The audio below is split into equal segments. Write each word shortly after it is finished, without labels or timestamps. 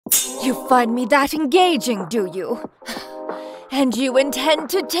You find me that engaging, do you? And you intend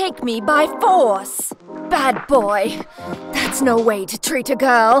to take me by force? Bad boy. That's no way to treat a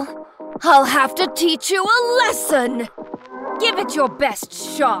girl. I'll have to teach you a lesson. Give it your best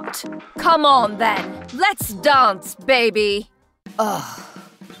shot. Come on, then. Let's dance, baby. Ugh.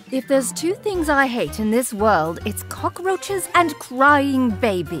 If there's two things I hate in this world, it's cockroaches and crying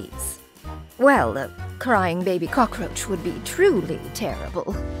babies. Well, a crying baby cockroach would be truly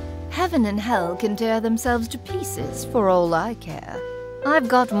terrible. Heaven and hell can tear themselves to pieces for all I care. I've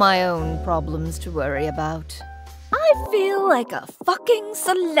got my own problems to worry about. I feel like a fucking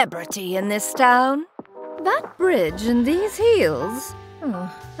celebrity in this town. That bridge and these heels?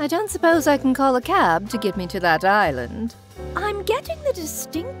 Oh, I don't suppose I can call a cab to get me to that island. I'm getting the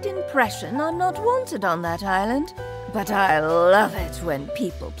distinct impression I'm not wanted on that island. But I love it when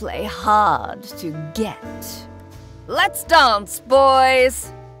people play hard to get. Let's dance,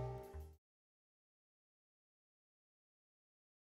 boys!